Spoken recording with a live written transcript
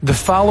The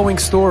following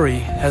story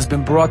has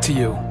been brought to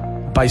you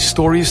by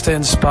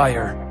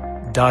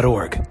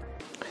StoriesToInspire.org.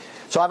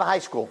 So I have a high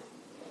school.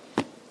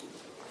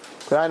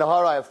 I know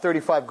how I have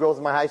 35 girls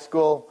in my high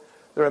school.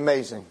 They're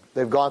amazing.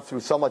 They've gone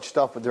through so much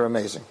stuff, but they're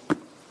amazing.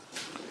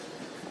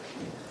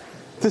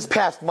 This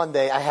past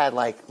Monday, I had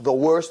like the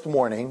worst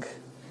morning.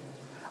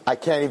 I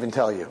can't even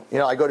tell you. You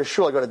know, I go to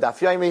shul, I go to Daf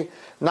Yomi.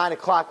 9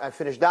 o'clock, I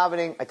finish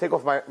davening. I take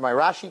off my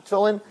Rashi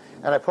tefillin,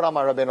 and I put on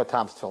my Rabbeinu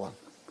Tam's tefillin.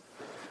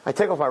 I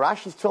take off my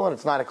Rashi's tefillin,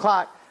 it's 9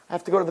 o'clock. I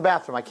have to go to the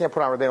bathroom. I can't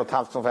put on Rabbeinu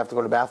Tam's tefillin if I have to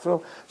go to the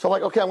bathroom. So I'm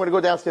like, okay, I'm going to go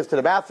downstairs to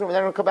the bathroom, and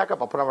then I'm going to come back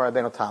up. I'll put on my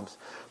Rabbeinu Tam's.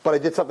 But I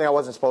did something I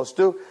wasn't supposed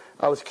to.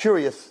 I was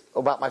curious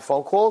about my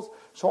phone calls.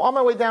 So on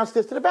my way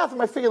downstairs to the bathroom,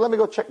 I figured, let me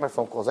go check my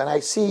phone calls. And I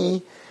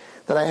see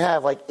that I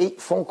have like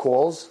 8 phone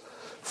calls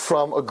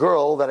from a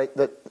girl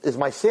that is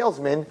my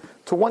salesman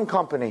to one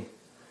company.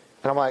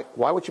 And I'm like,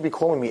 why would you be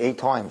calling me 8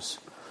 times?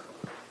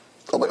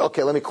 I'm like,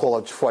 okay, let me call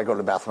her before I go to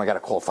the bathroom. I got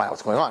to call, find out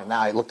what's going on. And now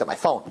I looked at my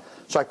phone.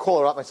 So I call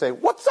her up and I say,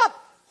 what's up?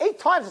 8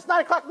 times. It's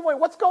 9 o'clock in the morning.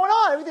 What's going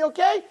on? Everything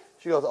okay?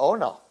 She goes, oh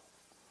no.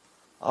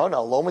 Oh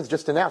no. Loman's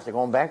just announced they're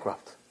going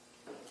bankrupt.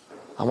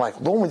 I'm like,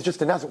 Loman's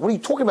just announced it. What are you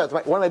talking about?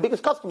 It's one of my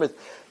biggest customers.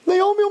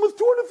 They owe me almost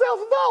 $200,000.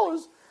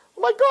 Oh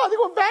my God, they're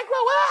going bankrupt.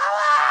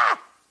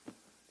 Ah!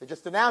 They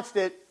just announced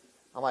it.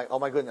 I'm like, oh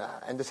my goodness.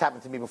 And this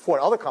happened to me before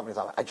at other companies.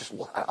 I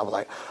was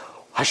like,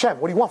 Hashem,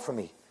 what do you want from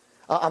me?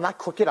 I'm not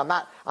crooked. I'm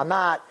not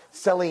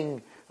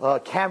selling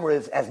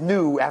cameras as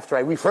new after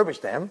I refurbish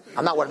them.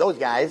 I'm not one of those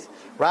guys,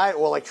 right?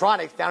 Or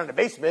electronics down in the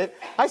basement.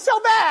 I sell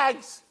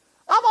bags.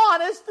 I'm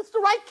honest. It's the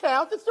right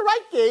count. It's the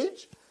right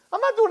gauge. I'm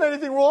not doing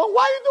anything wrong.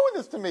 Why are you doing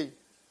this to me?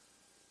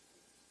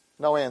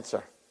 No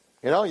answer.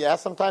 You know, yeah,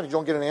 sometimes you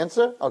don't get an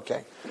answer.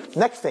 Okay.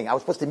 Next thing, I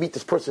was supposed to meet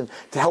this person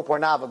to help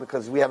Arnava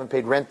because we haven't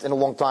paid rent in a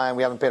long time.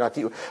 We haven't paid our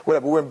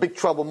whatever. We're in big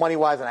trouble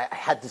money-wise, and I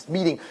had this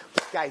meeting.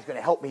 This guy's going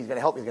to help me. He's going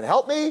to help me. He's going to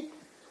help me.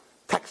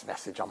 Text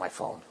message on my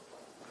phone.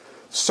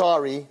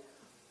 Sorry,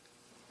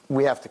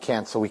 we have to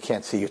cancel. We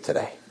can't see you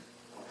today.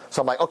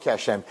 So I'm like, okay,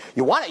 Hashem,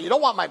 you want it? You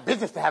don't want my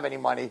business to have any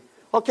money.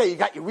 Okay, you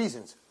got your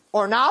reasons.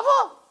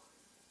 Arnava?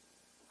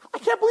 I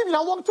can't believe you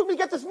know how long it took me to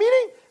get this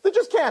meeting. They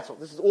just canceled.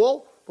 This is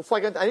all before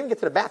I didn't get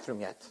to the bathroom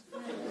yet.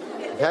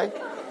 Okay?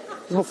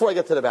 This is before I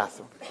get to the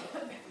bathroom.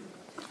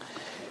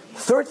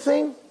 Third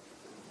thing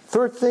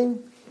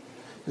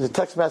is a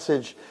text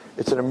message.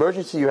 It's an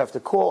emergency. You have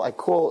to call. I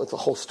call. It's a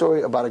whole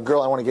story about a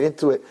girl. I want to get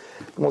into it.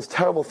 The most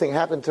terrible thing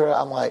happened to her.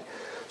 I'm like,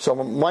 so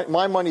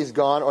my money's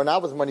gone, or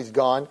Nava's money's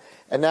gone,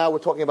 and now we're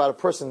talking about a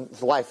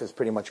person's life is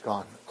pretty much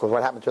gone because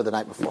what happened to her the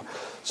night before.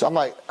 So I'm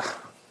like,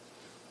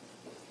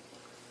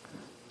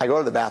 I go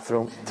to the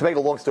bathroom. To make a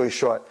long story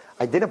short,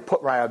 I didn't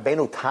put my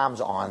Rabbeinu Tam's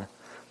on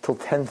till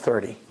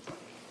 10:30.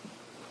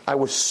 I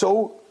was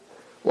so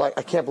like,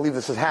 I can't believe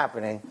this is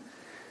happening.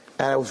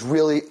 And I was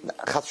really,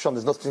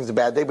 there's no thing's a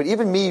bad day. But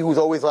even me, who's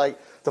always like,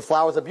 the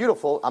flowers are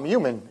beautiful, I'm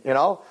human, you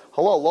know?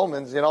 Hello,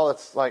 Lomans, you know,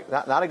 it's like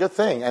not a good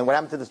thing. And what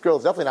happened to this girl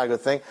is definitely not a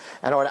good thing.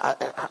 And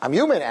I'm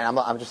human, and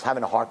I'm just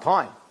having a hard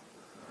time.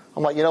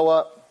 I'm like, you know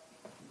what?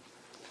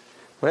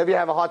 Whenever you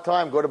have a hard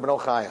time, go to Bnei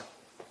Chaya.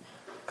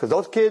 Because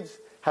those kids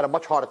had a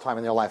much harder time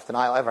in their life than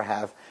I'll ever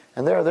have.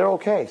 And they're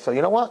okay. So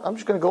you know what? I'm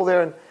just going to go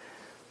there and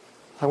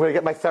I'm going to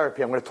get my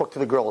therapy. I'm going to talk to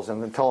the girls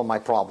and tell them my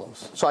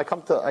problems. So I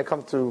come to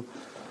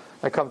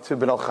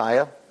Bnei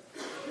Chaya,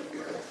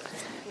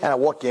 and I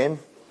walk in,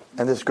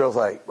 and this girl's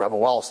like, Rabbi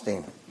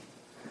Wallerstein,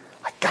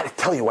 I got to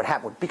tell you what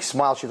happened. With big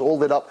smile, she's all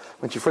lit up.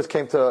 When she first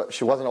came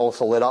she wasn't all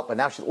so lit up, but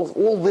now she's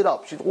all lit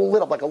up. She's all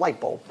lit up like a light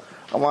bulb.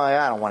 I'm like,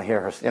 I don't want to hear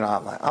her. You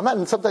know, I'm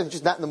not. Sometimes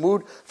just not in the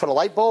mood for the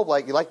light bulb.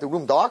 Like you like the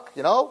room dark.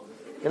 You know.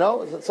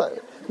 It's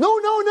like, no.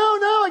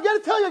 I got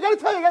to tell you.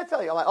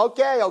 I'm like,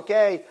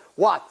 okay.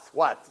 What?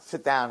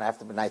 Sit down. I have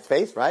to be nice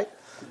face, right?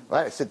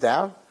 Right. I sit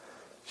down.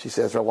 She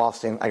says, Rabbi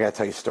Wallerstein, I got to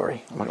tell you a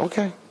story. I'm like,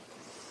 okay.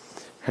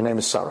 Her name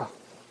is Sarah.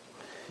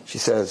 She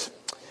says,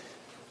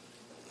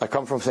 I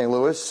come from St.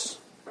 Louis,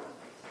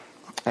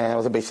 and I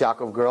was a Beis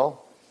Yaakov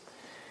girl,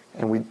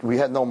 and we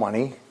had no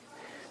money.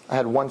 I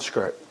had one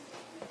skirt.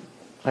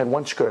 I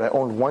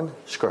owned one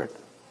skirt.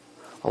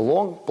 A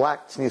long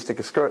black sneeze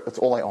sticker skirt, that's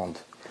all I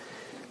owned.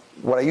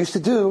 What I used to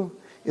do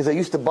is I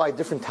used to buy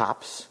different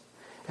tops,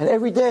 and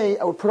every day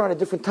I would put on a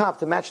different top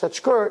to match that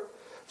skirt,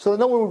 so that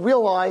no one would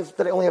realize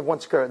that I only have one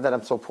skirt and that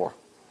I'm so poor.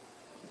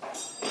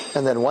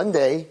 And then one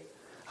day,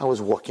 I was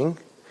walking,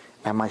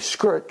 and my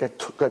skirt got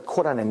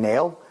caught on a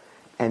nail,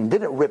 and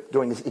didn't rip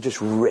during this, it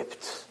just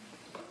ripped.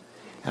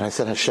 And I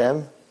said,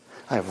 Hashem,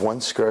 I have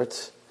one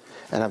skirt,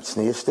 and I'm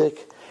sneeistic,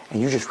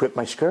 and you just ripped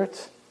my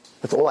skirt?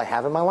 That's all I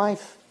have in my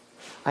life?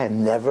 I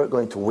am never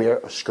going to wear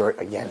a skirt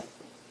again.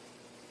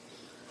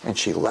 And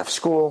she left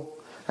school,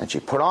 and she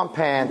put on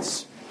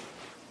pants.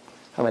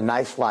 Have a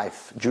nice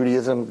life.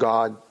 Judaism,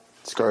 God,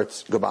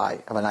 skirts,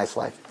 goodbye. Have a nice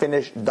life.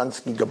 Finish,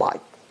 Dunsky, goodbye.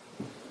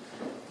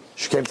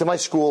 She came to my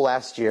school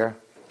last year.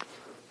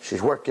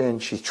 She's working,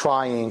 she's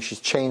trying, she's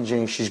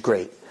changing, she's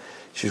great.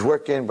 She's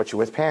working, but she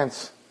wears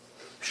pants.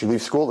 She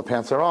leaves school, the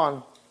pants are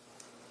on.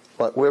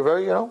 But we're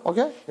very,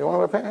 okay, you want to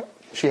wear pants?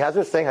 She has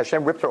her thing,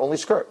 Hashem ripped her only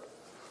skirt.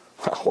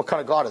 What kind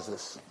of God is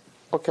this?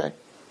 Okay.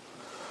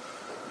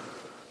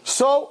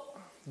 So,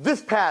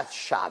 this past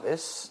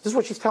Shabbos, this is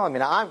what she's telling me.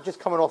 Now, I'm just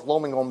coming off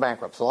Loman going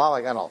bankrupt, so I'm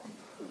like, I know.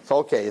 It's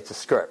okay, it's a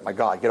skirt. My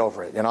God, get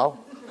over it, you know?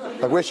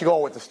 Like, where's she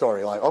going with the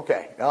story? Like,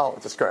 okay, no,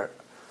 it's a skirt.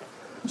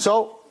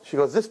 So, she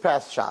goes, this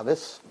past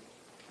Shabbos,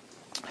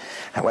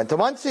 I went to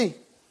Muncie.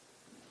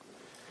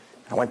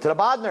 I went to the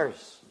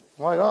Bodners.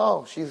 I'm like,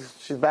 oh, she's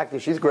back there.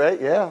 She's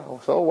great, yeah.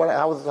 So,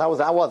 how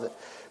was it?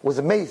 It was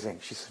amazing.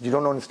 She said, you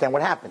don't understand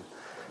what happened.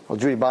 Well,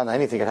 Judy Bodner,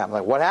 anything could happen.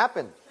 I'm like, what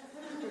happened?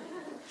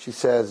 She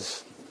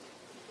says,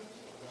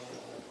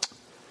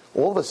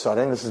 all of a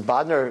sudden, Mrs.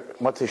 Bodner,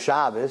 Motzei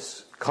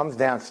Shabbos, comes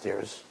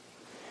downstairs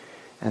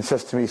and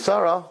says to me,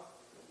 Sarah,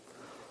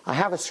 I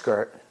have a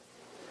skirt.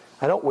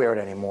 I don't wear it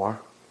anymore.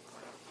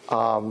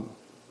 I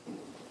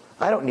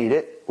don't need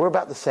it. We're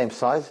about the same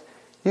size.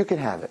 You can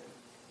have it.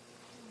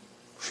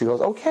 She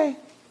goes, okay.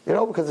 You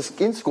know, because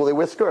in school they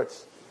wear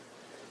skirts.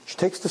 She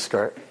takes the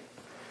skirt.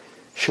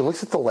 She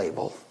looks at the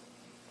label.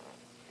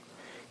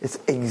 It's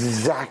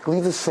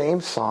exactly the same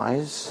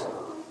size.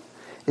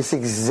 It's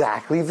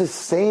exactly the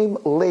same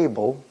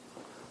label.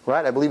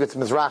 Right? I believe it's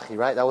Mizrahi,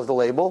 right? That was the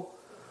label.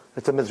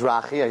 It's a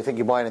Mizrahi. I think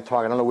you buy it in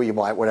Target. I don't know where you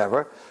buy it,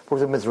 whatever. But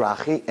it was a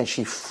Mizrahi. And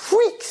she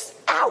freaks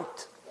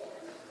out.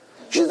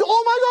 She says,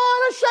 oh my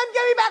God, Hashem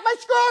gave me back my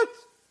skirt.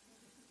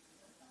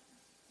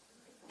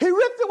 He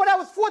ripped it when I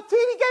was 14.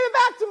 He gave it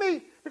back to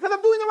me because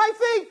I'm doing the right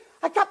thing.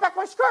 I got back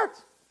my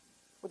skirt.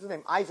 What's his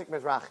name? Isaac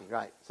Mizrahi,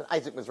 right? It's an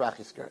Isaac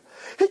Mizrahi skirt.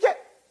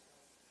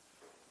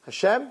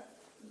 Hashem,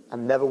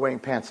 I'm never wearing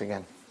pants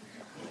again.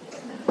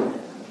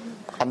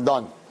 I'm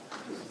done.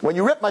 When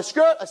you ripped my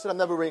skirt, I said, I'm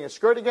never wearing a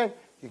skirt again.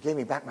 You gave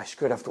me back my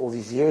skirt after all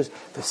these years.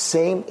 The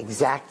same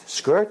exact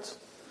skirt.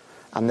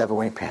 I'm never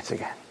wearing pants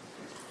again.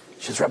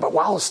 She says, Rabbi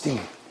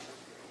Wallerstein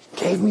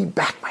gave me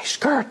back my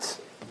skirt.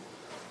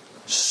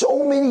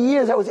 So many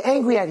years I was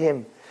angry at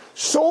him.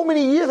 So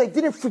many years I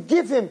didn't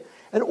forgive him.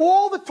 And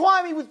all the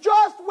time he was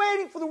just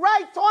waiting for the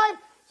right time.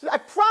 So I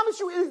promise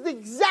you it is the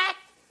exact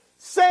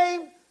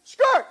same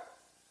skirt.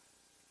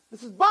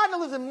 Mrs. Bodner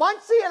lives in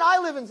Muncie and I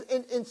live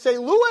in St.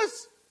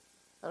 Louis.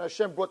 And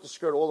Hashem brought the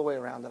skirt all the way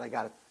around and I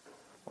got it.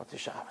 What the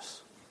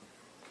Shabbos.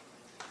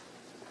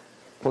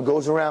 What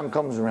goes around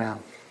comes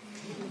around.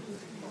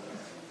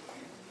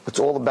 It's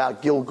all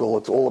about Gilgal.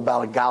 It's all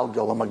about a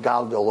galgal, a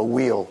magalgal, a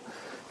wheel.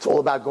 It's all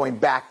about going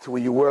back to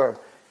where you were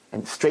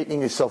and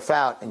straightening yourself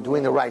out and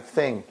doing the right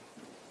thing.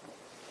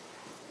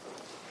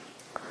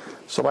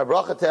 So my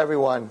bracha to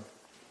everyone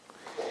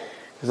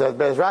is that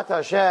Be'ezrat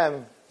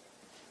Hashem,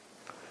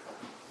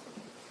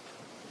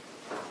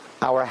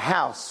 our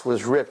house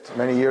was ripped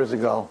many years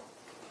ago,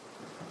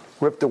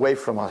 ripped away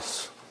from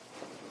us.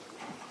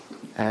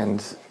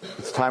 And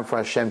it's time for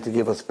Hashem to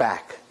give us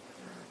back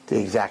the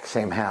exact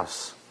same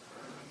house,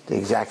 the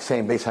exact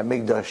same Beis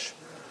HaMikdash,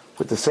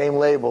 with the same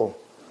label,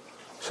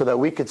 so that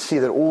we could see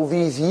that all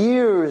these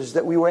years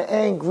that we were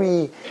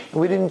angry and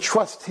we didn't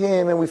trust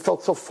him and we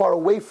felt so far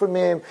away from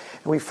him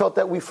and we felt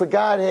that we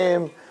forgot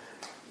him,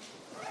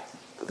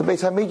 the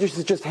Beis HaMikdash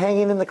is just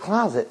hanging in the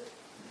closet.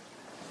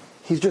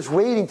 He's just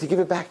waiting to give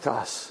it back to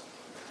us.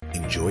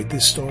 Enjoyed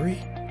this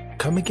story?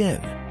 Come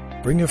again.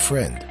 Bring a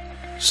friend.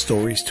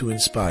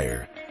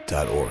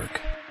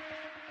 StoriesToInspire.org